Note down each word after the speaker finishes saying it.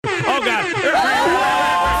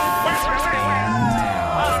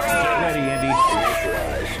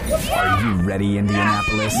ready,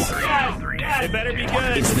 Indianapolis? It better be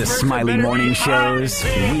good. It's the Smiley Morning Show's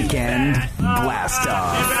Weekend Blast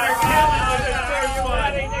Off.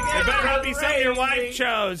 It better not be something your wife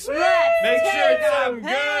chose. Make sure it's something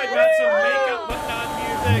good, not some makeup putting on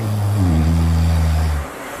music.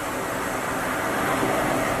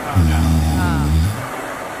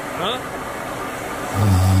 Huh?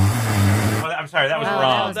 Well, I'm sorry, that was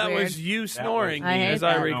wrong. That was you snoring, as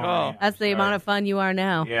I recall. That's the amount of fun you are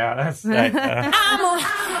now. Yeah, that's right. Here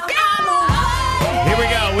we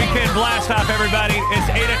go. Weekend blast off, everybody. It's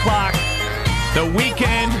 8 o'clock. The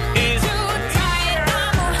weekend is here.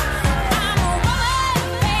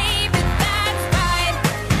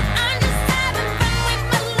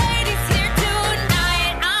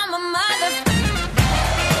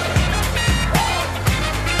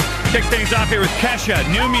 Kick things off here with Kesha.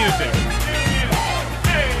 New music.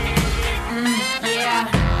 Yeah.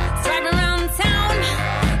 Driving around town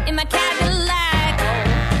in my Cadillac.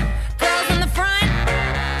 Girls in the front,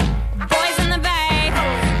 boys in the back.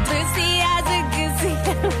 Lucy as a goosey.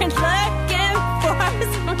 We're looking for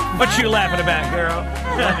some. What you laughing about, girl?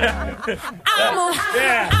 I'm a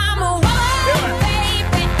woman,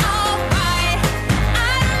 baby, alright.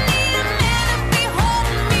 I don't need a man to be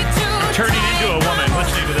holding me too. Turning into a woman.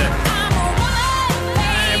 Listening to this. I'm a woman,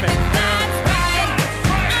 baby, that's right.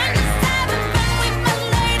 I'm just having fun with my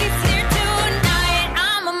ladies here tonight.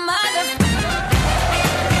 I'm a mother.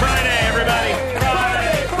 Friday, everybody. Friday.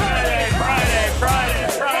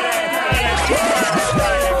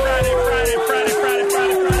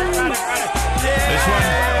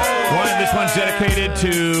 This one's dedicated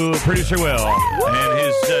to producer Will and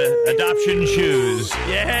his adoption shoes.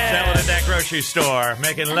 Yeah. Selling at that grocery store.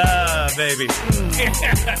 Making love, baby.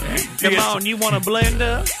 Come on, you want a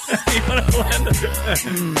blender? You want a blender?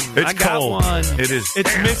 It's I got cold. One. It is.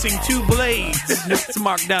 It's missing 2 blades. It's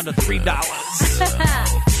marked down to $3.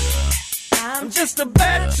 I'm just a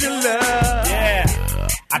bachelor. Yeah.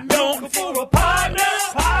 I don't look for a partner.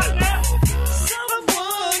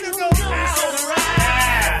 Someone who goes around.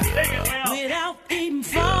 Without even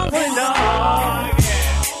falling off.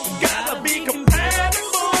 Gotta be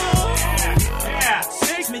compatible. Yeah.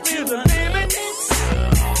 Takes me to the limit.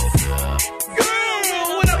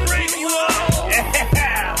 Girl, when I bring you on.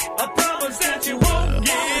 Yeah. I promise that you won't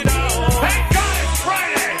get on. Thank God it's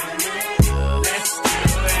Friday. Let's do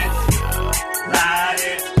it. Ride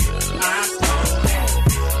it. My stones,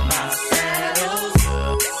 my saddles,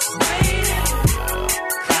 waiting,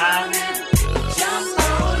 climbing, jump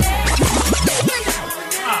on it.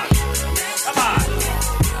 Come on.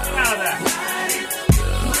 Out of that.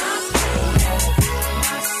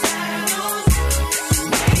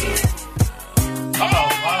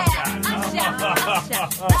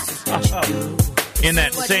 In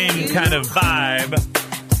that same kind of vibe.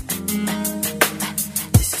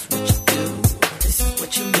 This is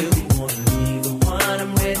what you do. Wanna be the one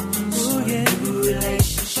I'm with. Ooh, yeah. New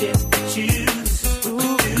relationship with you. This is what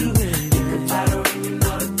you do. Think about her and you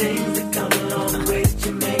know the things that come along with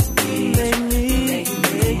you. Make me.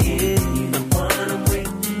 You the one I'm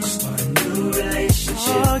with. Start a new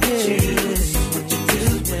relationship with you. This is what you do.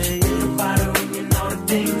 Think about her and you know the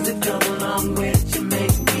things that come along with you.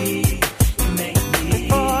 Make me.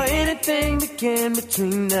 Before anything began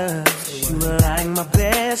between us, you were like my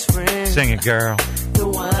best friend. Sing it, girl. The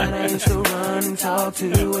one I used to run and talk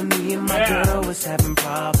to when me and my girl was having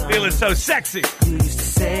problems. Feeling so sexy. You used to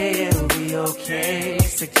say it'll be okay.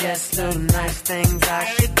 Suggest little nice things I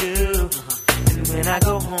should do. And when I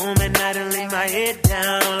go home at night and lay my head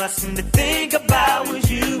down, all I seem to think about was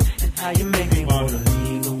you and how you make me wanna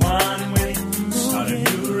be the one with. Start a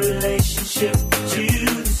new relationship with you.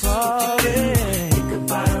 This is what you do. Think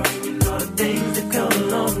about her and you know the things that come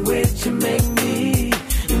along with you. Make me.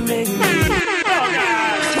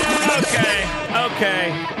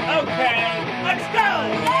 Okay. Let's go.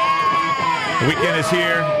 The weekend is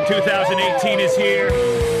here. 2018 is here.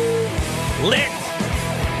 Lit.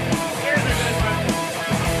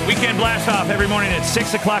 Weekend blast off every morning at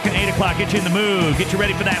 6 o'clock and 8 o'clock. Get you in the mood. Get you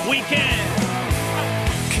ready for that weekend.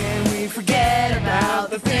 Can we forget about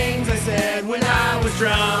the things I said when I was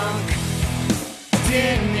drunk?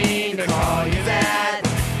 Didn't mean to call you that.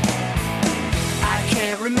 I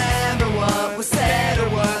can't remember what was said or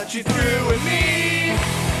what you threw at me.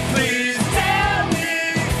 Please tell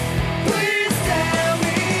me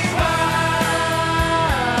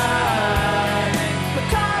why. The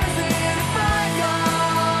car is in the front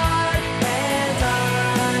yard and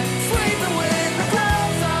I'm sleeping with my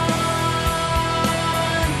clothes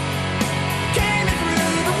on. Came in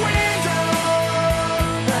through the window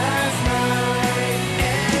last night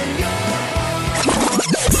and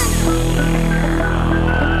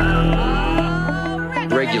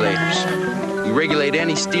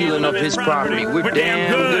stealing of his property. We're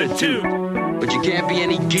damn good too. But you can't be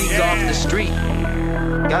any geek off the street.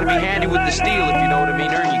 Gotta be handy with the steel if you know what I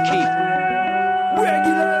mean. Earn your keep.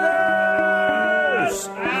 Regulars!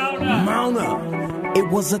 Mount up. It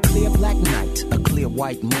was a clear black night, a clear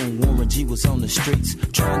white moon. Warren G was on the streets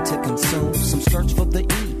trying to consume some skirts for the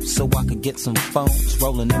E, so I could get some phones.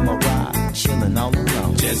 Rolling in my ride, chilling all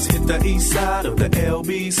alone. Just hit the east side of the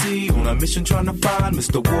LBC on a mission trying to find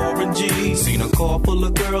Mr. Warren G. Seen a car full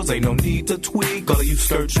of girls, ain't no need to tweak. All of you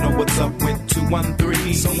search know what's up with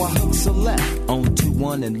 213. So I hooked a left on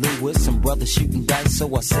 21 and Lewis. Some brothers shooting dice,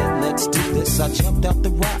 so I said, let's do this. I jumped out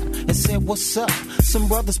the ride and said, what's up? Some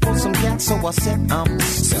brothers pulled some gas, so I said,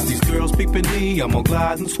 since these girls peeping me, I'm gonna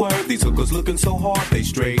glide and swerve. These hookers looking so hard, they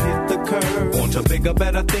straight hit the curve. Want to bigger,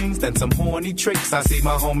 better things than some horny tricks. I see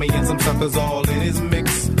my homie and some suckers all in his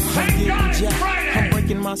mix. I'm getting jacked, I'm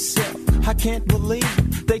breaking myself. I can't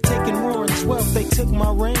believe they taking Warren's wealth. They took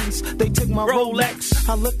my rings, they took my Rolex.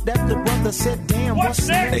 I looked at the brother, said, damn, what's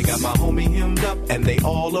next? They got my homie hemmed up and they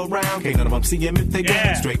all around. Can't none of them see him if they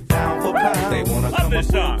going straight down for pound. They wanna come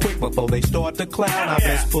up real quick before they start to clown. I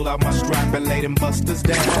best pull out my strap and lay them busters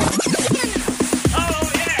down.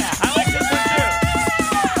 Oh, yeah. I like this one, too.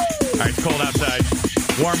 All right, it's cold outside.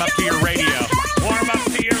 Warm up to your radio. Warm up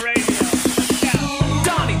to your radio.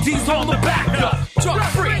 Donnie D's on the back up. Truck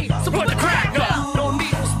free, so put the crack up. No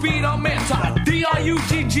need for speed, I'm anti.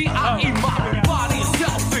 D-I-U-G-G-I-E, mobbing body and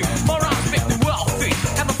selfie. My rhymes make me wealthy.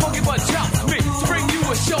 And the funky bunch helps me to bring you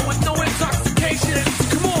a show with no intoxication.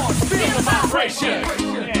 Come on, feel the vibration.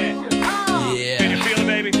 Yeah. Can you feel it,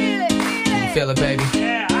 baby? Feel it, baby.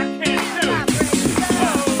 Yeah, I can too.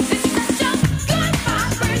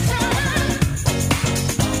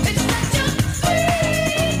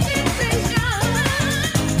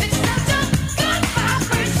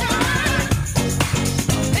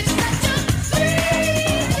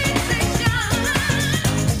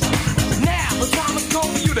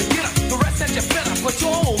 Put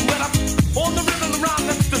your own let up on the rhythm around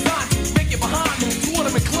that's designed to make you behind me. It's what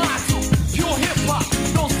I'm inclined to. Pure hip hop,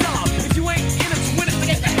 don't sell out. If you ain't in it to win it,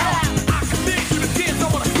 get the hell out. I commit you to dance, I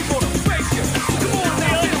wanna keep motivation. Come on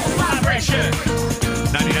now, feel the vibration.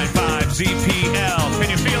 99.5 ZPL.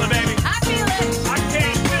 Can you feel it, baby? I feel it. I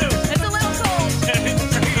can too. It's a little cold.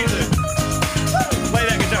 Play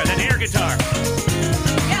that guitar, that air guitar.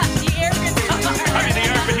 Yeah, the air guitar. I mean, the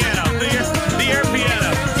air piano. The air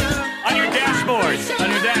piano. On your dashboard. On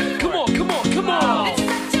your dash. Come on, come on, come on.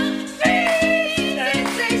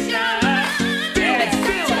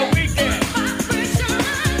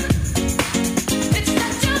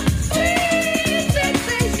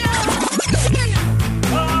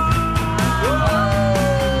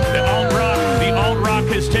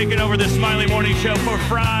 Taking over the Smiley Morning Show for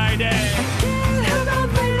Friday.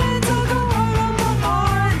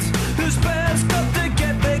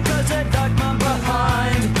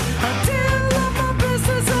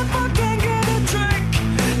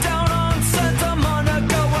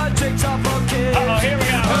 Uh-oh, here we go.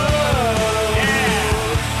 Yeah.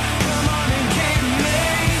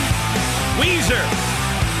 Weezer.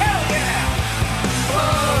 Hell yeah.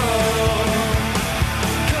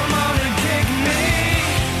 Come on and kick me.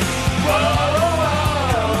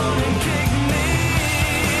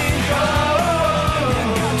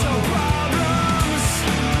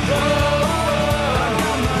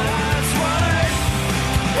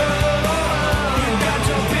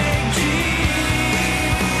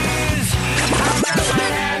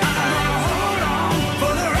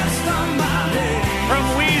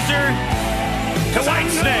 To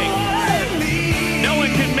Whitesnake. No one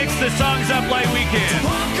can mix the songs up like we can.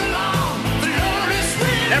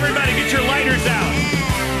 Everybody get your lighters out.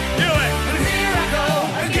 Do it.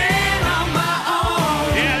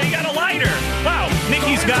 Yeah, they got a lighter. Wow,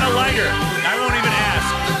 Nikki's got a lighter. I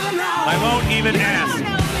won't even ask.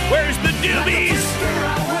 Where's the doobies?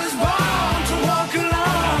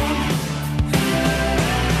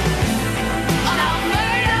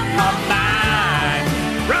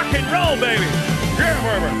 Rock and roll, baby. Yeah,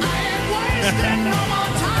 forever.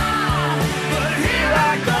 But here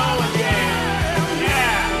I go again.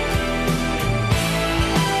 Yeah.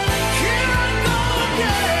 Here I go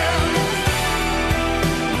again.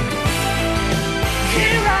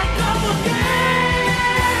 Here I go again.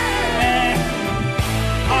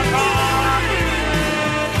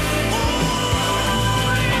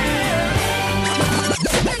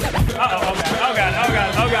 Uh-oh, oh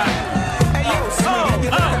God.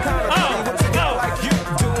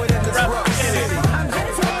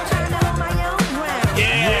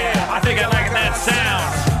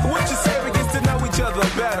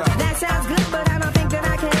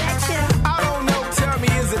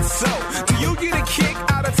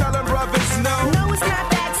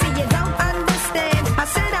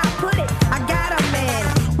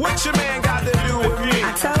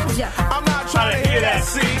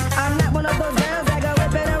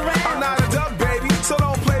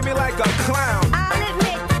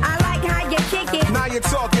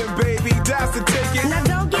 chicken. Now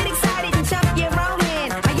don't get excited and jump your own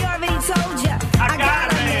in. I already told ya, I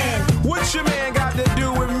got a man. What your man got to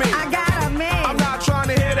do with me? I got a man. I'm not trying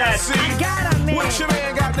to hear that, see? I got a man. What your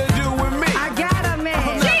man got to do with me? I got a man.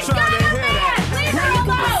 I'm not trying to hear that. Now you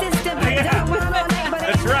can persist a bit, don't run all night, but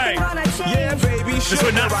That's right. Yeah, baby, This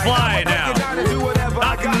would not fly now.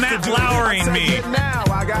 Not Matt lowering me. Now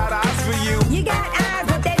I got eyes for you. You got eyes,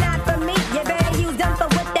 but they're not for me. You better use them for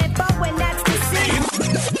what they're for, and that's to see.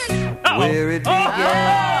 Where it began,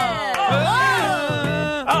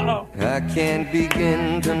 Uh-oh. I can't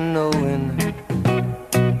begin to knowing,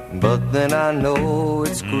 but then I know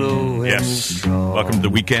it's growing. Yes. strong. Welcome to the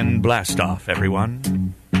Weekend Blast Off,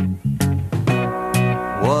 everyone.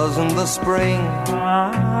 Wasn't the spring,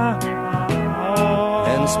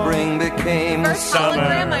 and spring became First Summer.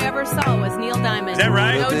 hologram I ever saw was Neil Diamond. Is that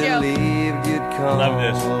right? No joke. believed you'd come Love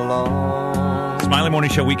this. along. Smiley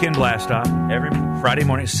Morning Show Weekend Blast Off every Friday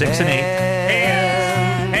morning, 6 and 8.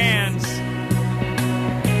 Hands.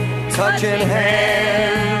 Touching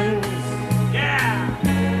hands,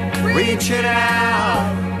 Yeah. reaching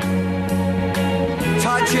out,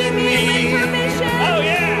 touching me, Oh,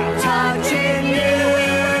 yeah. touching you.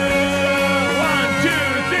 1, 2,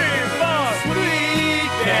 3, 4. Sweet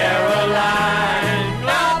Caroline,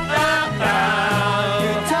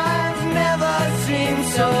 good times never seem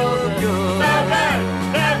so good. I've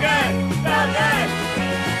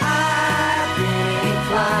been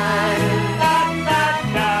inclined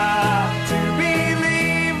to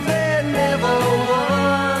believe there never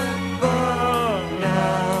was, but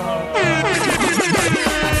now.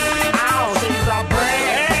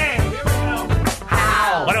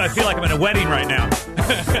 Why do I feel like I'm in a wedding right now?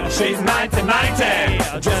 She's 90,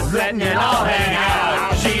 just letting it all hang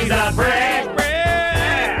out. She's a brick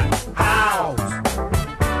house.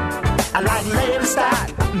 I like lady style,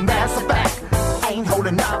 that's a fact. Ain't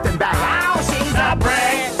holding nothing back. House, she's a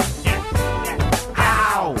brick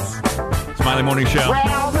house. Smiley Morning Show.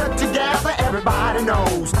 Well put together, everybody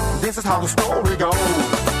knows this is how the story goes.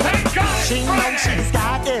 She knows she's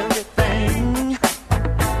got everything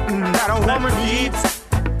that a woman needs.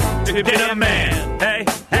 To get a man. Hey.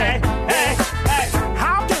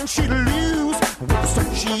 How can she lose with the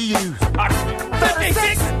suit she used?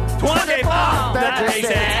 56, 24, 36.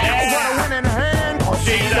 What a winning hand, 'cause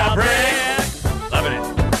She's a brick. Loving it.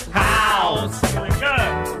 House. Feeling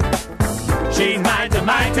good. She's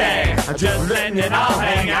mighty. Just letting it all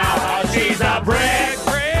hang out. She's a brick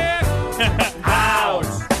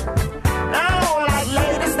house. Oh, like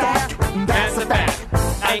lady stack, that's a fact.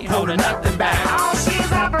 Ain't holding nothing back. Oh,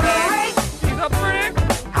 she's a brick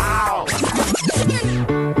house.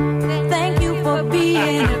 Thank you for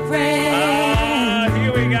being a friend.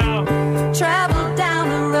 Here we go. Travel down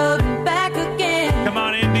the road and back again. Come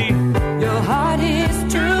on, Indy. Your heart is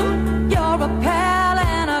true. You're a pal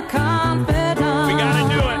and a confidant. We gotta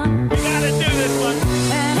do it. We gotta do this one.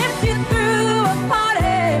 And if you threw a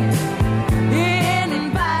party and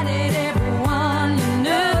invited everyone you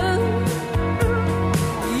knew,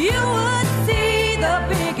 you would see the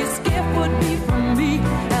biggest gift would be from me,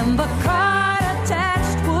 and the card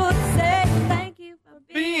attached would say, thank you for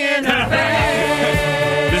being a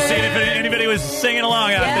friend. Just seeing if anybody was singing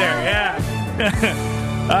along out there. Yeah.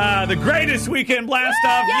 The greatest weekend blast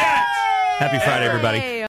off yet. Happy Friday, everybody.